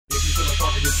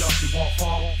jump, you won't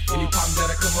fall. Any problem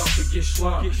that'll come up to get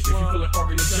slumped. If you feelin'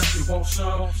 froggy to jump, you won't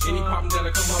some. Any problem that'll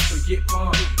come up to get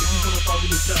pumped. If you feelin' froggy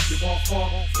to jump, you won't fall.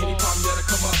 Any problem that'll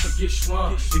come up to get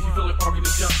slumped. If you feelin' froggy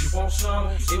to jump, you won't some.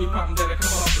 Any problem that'll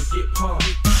come up to get pumped.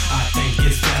 I think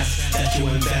it's best that you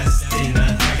invest in a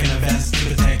tech and a vest to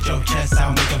protect your chest.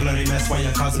 I'll make a bloody mess while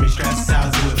you're causing me stress. I'll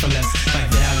do it for less. Like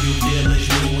value dealers,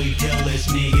 when we pillish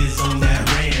niggas on that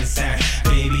ransack.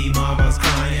 Baby mama's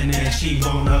crying and she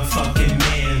want her fucking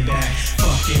man back.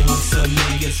 Fucking with some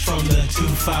niggas from the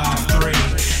 253,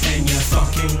 and you're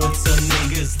fucking with some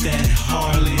niggas that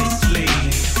hardly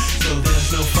sleep. So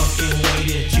there's no fucking way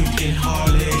that you can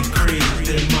hardly creep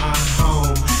in my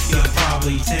home. You'll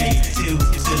probably take two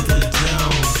to the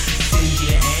dome. Send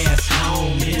your ass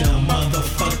home in a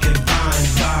motherfucking fine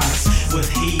box with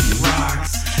heat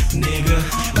rocks, nigga,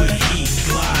 with heat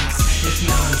glocks. It's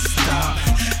non-stop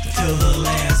till the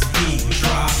last beat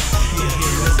drop. You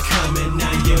hear us coming,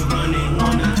 now you're running,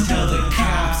 wanna tell the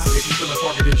cops. If you feelin'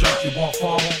 froggy to jump, you won't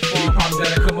fall. Any problem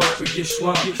that'll come up and get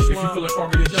slumped. If you feelin'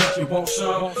 froggy to jump, you won't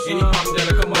some. Any problem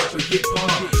that'll come up and get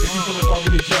pumped. If you feelin' froggy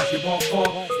to jump, you won't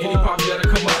fall. Any problem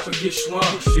that'll come up and get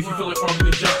slumped. If you feelin'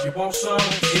 froggy to jump, you won't some.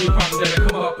 Any problem that'll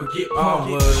come up and get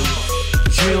pumped.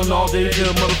 Chillin' all day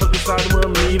till motherfucking side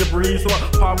of me to breathe. So I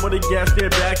pop with a gas,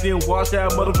 step back, then watch that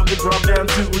motherfucker drop down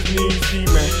to his knees. See,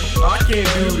 man, I can't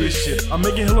do this shit. I'm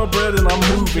making hella bread and I'm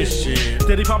moving shit.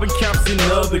 Steady popping caps in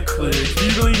other cliques. Do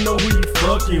you really know who you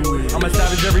fucking with? I'm a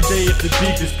savage every day if the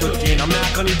beef is cooking. I'm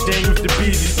act on these days if the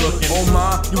beat is looking. Oh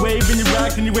my, you waving, you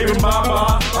racking, you waving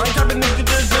bye-bye. I ain't type of nigga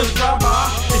that just drop by.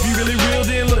 If you really real,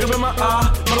 then look up in my eye.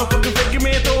 Motherfucking faking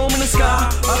man, throw him in the sky.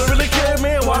 I don't really care,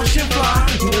 man, watch shit fly.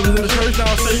 Niggas in the church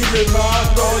now say you goodbye.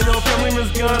 All your family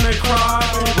was gonna cry.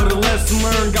 But a lesson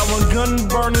learned, got one gun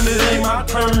burning, it ain't my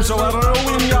turn. So I don't know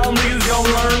when y'all niggas gon'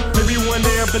 learn. Maybe one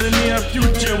day up in the near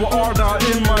future, with R-Dot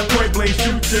in my point blank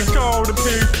shooter. Call the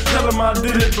pig, tell him I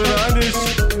did it, but I did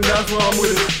shit, and that's why I'm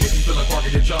with it. If you feelin' froggy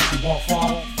to jump, you won't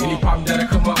fall. Any problem that'll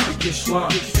come up and get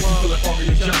slumped. If you feelin' froggy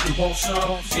to jump, you won't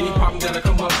some. Any problem that'll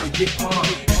come up and get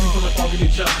pumped. If you feelin' froggy to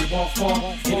jump, you won't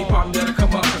fall. Any problem that'll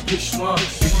come up and get slumped.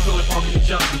 If you feelin' froggy to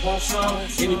jump, you won't some.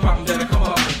 Any problem that'll come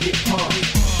up and get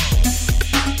pumped.